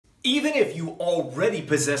Even if you already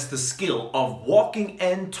possess the skill of walking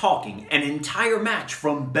and talking an entire match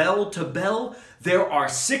from bell to bell, there are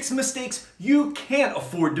 6 mistakes you can't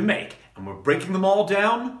afford to make, and we're breaking them all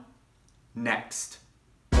down next.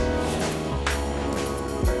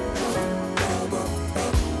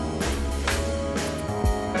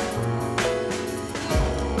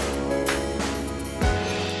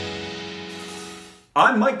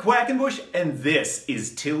 I'm Mike Quackenbush, and this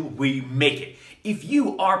is Till We Make It. If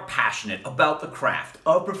you are passionate about the craft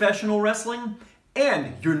of professional wrestling,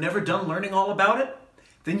 and you're never done learning all about it,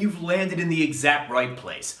 then you've landed in the exact right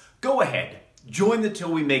place. Go ahead, join the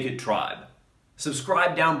Till We Make It tribe.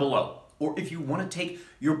 Subscribe down below, or if you want to take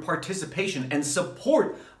your participation and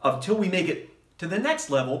support of Till We Make It to the next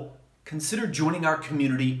level, consider joining our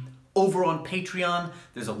community over on Patreon.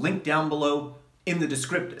 There's a link down below in the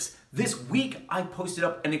descriptus. This week, I posted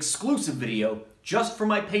up an exclusive video just for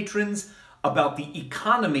my patrons about the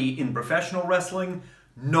economy in professional wrestling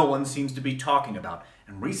no one seems to be talking about.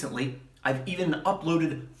 And recently, I've even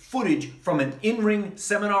uploaded footage from an in-ring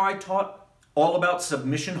seminar I taught all about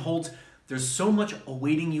submission holds. There's so much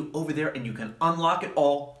awaiting you over there, and you can unlock it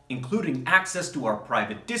all, including access to our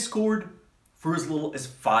private Discord for as little as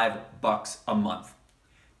 $5 a month.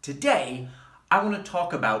 Today, I want to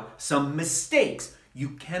talk about some mistakes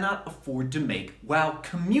you cannot afford to make while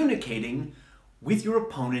communicating with your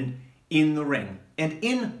opponent in the ring. And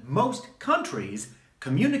in most countries,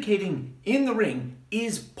 communicating in the ring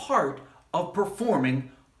is part of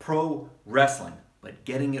performing pro wrestling. But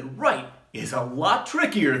getting it right is a lot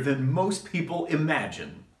trickier than most people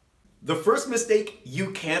imagine. The first mistake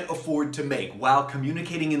you can't afford to make while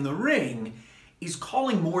communicating in the ring is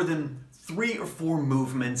calling more than 3 or 4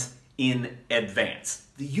 movements in advance.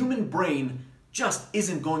 The human brain just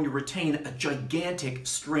isn't going to retain a gigantic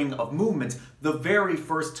string of movements the very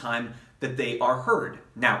first time that they are heard.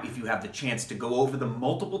 Now, if you have the chance to go over them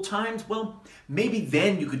multiple times, well, maybe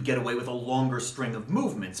then you could get away with a longer string of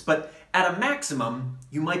movements. But at a maximum,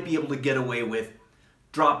 you might be able to get away with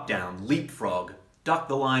drop down, leapfrog, duck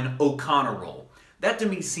the line, O'Connor roll. That to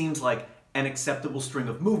me seems like an acceptable string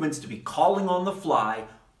of movements to be calling on the fly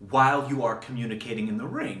while you are communicating in the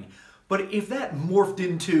ring. But if that morphed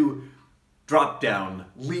into drop down,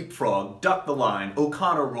 leapfrog, duck the line,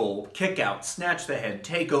 O'Connor roll, kick out, snatch the head,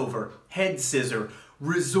 take over, head scissor,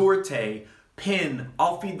 resorte, pin,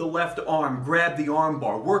 I'll feed the left arm, grab the arm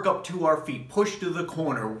bar, work up to our feet, push to the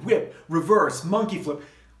corner, whip, reverse, monkey flip.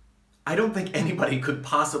 I don't think anybody could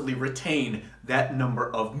possibly retain that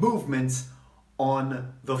number of movements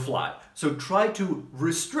on the fly. So try to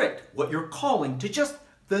restrict what you're calling to just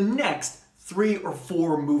the next 3 or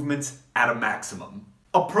 4 movements at a maximum.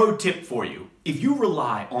 A pro tip for you: if you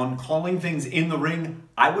rely on calling things in the ring,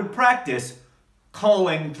 I would practice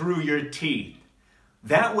calling through your teeth.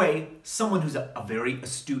 That way, someone who's a very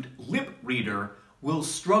astute lip reader will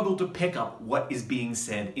struggle to pick up what is being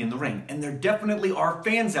said in the ring. And there definitely are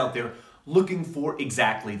fans out there looking for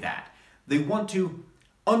exactly that. They want to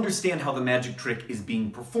understand how the magic trick is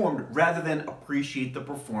being performed rather than appreciate the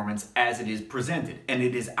performance as it is presented. And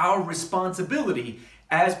it is our responsibility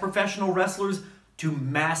as professional wrestlers to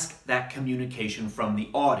mask that communication from the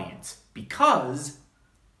audience, because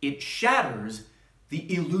it shatters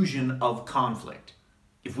the illusion of conflict.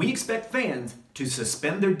 If we expect fans to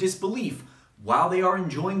suspend their disbelief while they are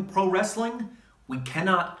enjoying pro wrestling, we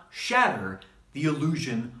cannot shatter the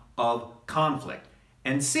illusion of conflict.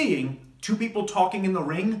 And seeing 2 people talking in the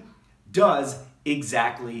ring does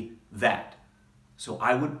exactly that. So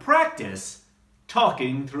I would practice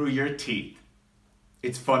talking through your teeth.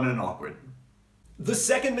 It's fun and awkward. The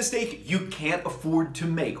second mistake you can't afford to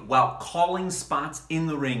make while calling spots in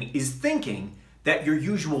the ring is thinking that your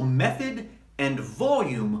usual method and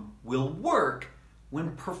volume will work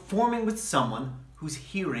when performing with someone whose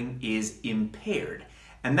hearing is impaired.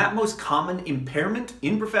 And that most common impairment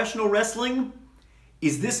in professional wrestling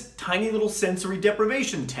is this tiny little sensory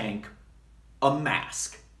deprivation tank, a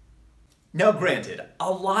mask. Now granted, a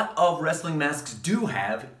lot of wrestling masks do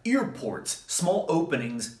have ear ports, small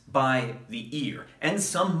openings by the ear, and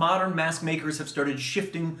some modern mask makers have started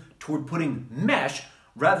shifting toward putting mesh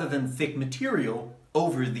rather than thick material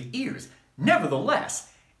over the ears.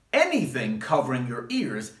 Nevertheless, anything covering your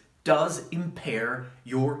ears does impair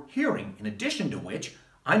your hearing, in addition to which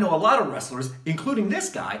I know a lot of wrestlers, including this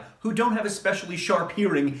guy, who don't have especially sharp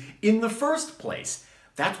hearing in the first place.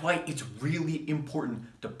 That's why it's really important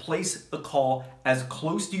to place the call as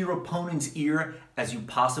close to your opponent's ear as you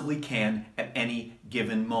possibly can at any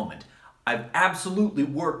given moment. I've absolutely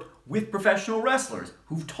worked with professional wrestlers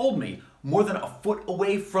who've told me more than a foot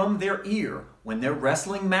away from their ear when they're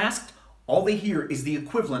wrestling masked all they hear is the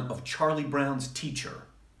equivalent of Charlie Brown's teacher.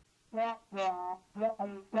 This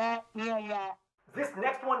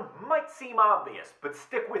next one might seem obvious, but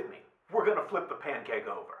stick with me. We're gonna flip the pancake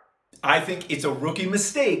over. I think it's a rookie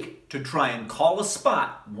mistake to try and call a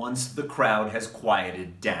spot once the crowd has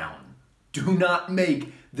quieted down. Do not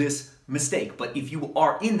make this mistake, but if you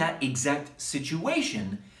are in that exact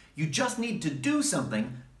situation, you just need to do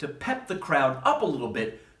something to pep the crowd up a little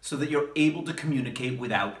bit so that you're able to communicate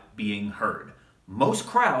without being heard. Most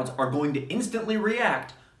crowds are going to instantly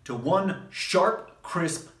react to one sharp,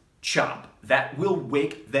 crisp chop that will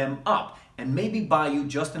wake them up and maybe buy you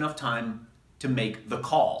just enough time to make the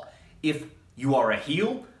call. If you are a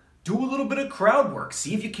heel, do a little bit of crowd work.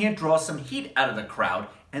 See if you can't draw some heat out of the crowd,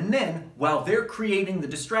 and then, while they're creating the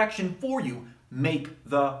distraction for you, make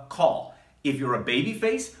the call. If you're a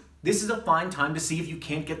babyface, this is a fine time to see if you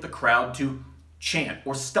can't get the crowd to chant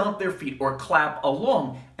or stomp their feet or clap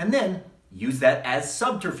along, and then use that as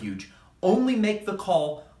subterfuge. Only make the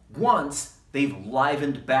call once they've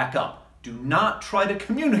livened back up. Do not try to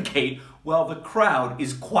communicate while the crowd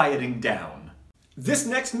is quieting down. This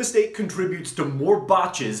next mistake contributes to more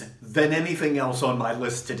botches than anything else on my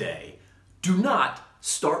list today. Do not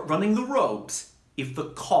start running the ropes if the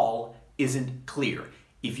call isn't clear.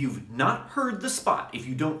 If you've not heard the spot, if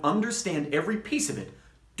you don't understand every piece of it,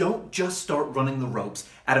 don't just start running the ropes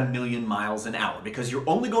at 1,000,000 miles an hour, because you're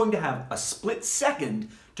only going to have a split second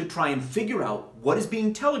to try and figure out what is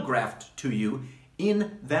being telegraphed to you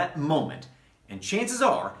in that moment. And chances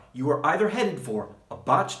are you are either headed for a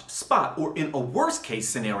botched spot or, in a worst case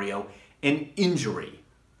scenario, an injury.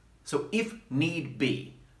 So if need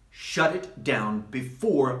be, shut it down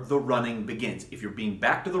before the running begins. If you're being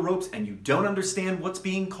back to the ropes and you don't understand what's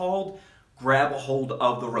being called, grab a hold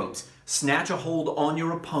of the ropes. Snatch a hold on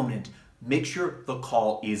your opponent. Make sure the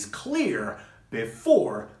call is clear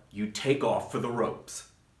before you take off for the ropes.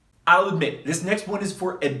 I'll admit, this next one is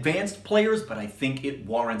for advanced players, but I think it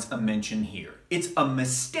warrants a mention here. It's a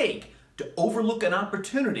mistake to overlook an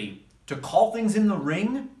opportunity to call things in the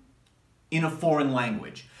ring in a foreign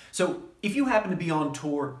language. So if you happen to be on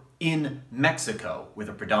tour in Mexico, where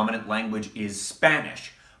the predominant language is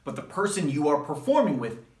Spanish, but the person you are performing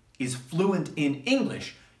with is fluent in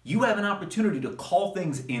English, you have an opportunity to call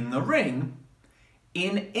things in the ring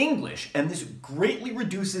in English, and this greatly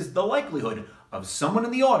reduces the likelihood of someone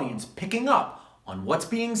in the audience picking up on what's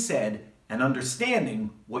being said and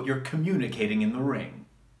understanding what you're communicating in the ring.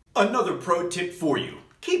 Another pro tip for you.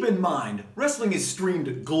 Keep in mind, wrestling is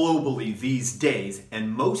streamed globally these days,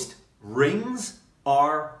 and most rings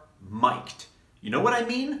are mic'd. You know what I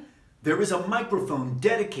mean? There is a microphone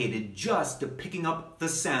dedicated just to picking up the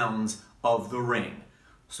sounds of the ring.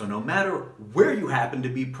 So no matter where you happen to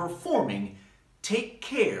be performing, take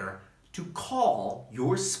care to call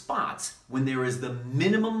your spots when there is the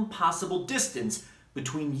minimum possible distance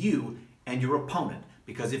between you and your opponent.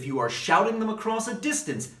 Because if you are shouting them across a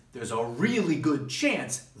distance, there's a really good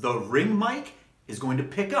chance the ring mic is going to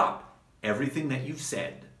pick up everything that you've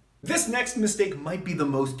said. This next mistake might be the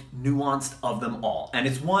most nuanced of them all, and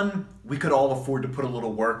it's one we could all afford to put a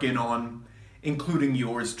little work in on, including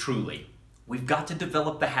yours truly. We've got to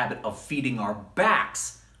develop the habit of feeding our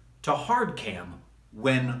backs to hard cam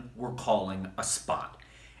when we're calling a spot.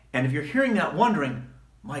 And if you're hearing that wondering,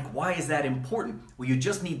 Mike, why is that important? Well, you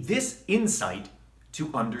just need this insight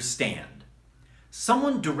to understand.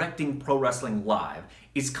 Someone directing pro wrestling live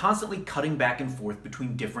is constantly cutting back and forth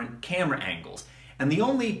between different camera angles, and the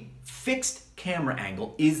only fixed camera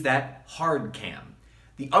angle is that hard cam.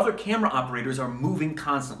 The other camera operators are moving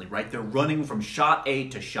constantly, right? They're running from shot A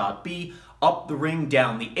to shot B, up the ring,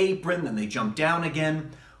 down the apron, then they jump down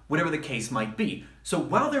again, whatever the case might be. So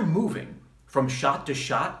while they're moving from shot to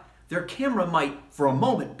shot, their camera might, for a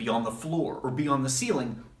moment, be on the floor or be on the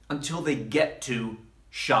ceiling until they get to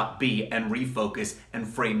shot B and refocus and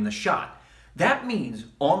frame the shot. That means,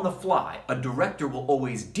 on the fly, a director will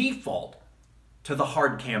always default to the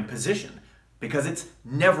hard cam position because it's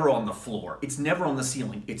never on the floor, it's never on the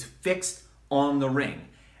ceiling, it's fixed on the ring.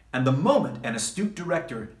 And the moment an astute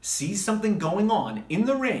director sees something going on in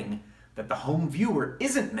the ring that the home viewer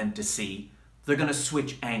isn't meant to see, they're going to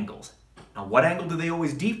switch angles. Now, what angle do they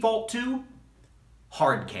always default to?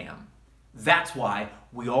 Hard cam. That's why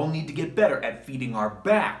we all need to get better at feeding our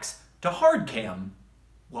backs to hard cam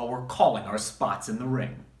while we're calling our spots in the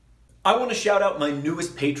ring. I want to shout out my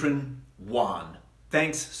newest patron, Juan.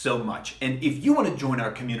 Thanks so much. And if you want to join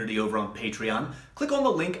our community over on Patreon, click on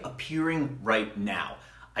the link appearing right now.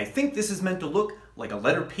 I think this is meant to look like a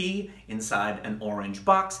letter P inside an orange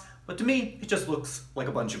box, but to me, it just looks like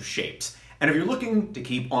a bunch of shapes. And if you're looking to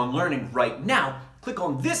keep on learning right now, click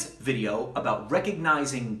on this video about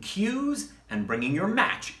recognizing cues and bringing your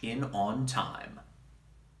match in on time.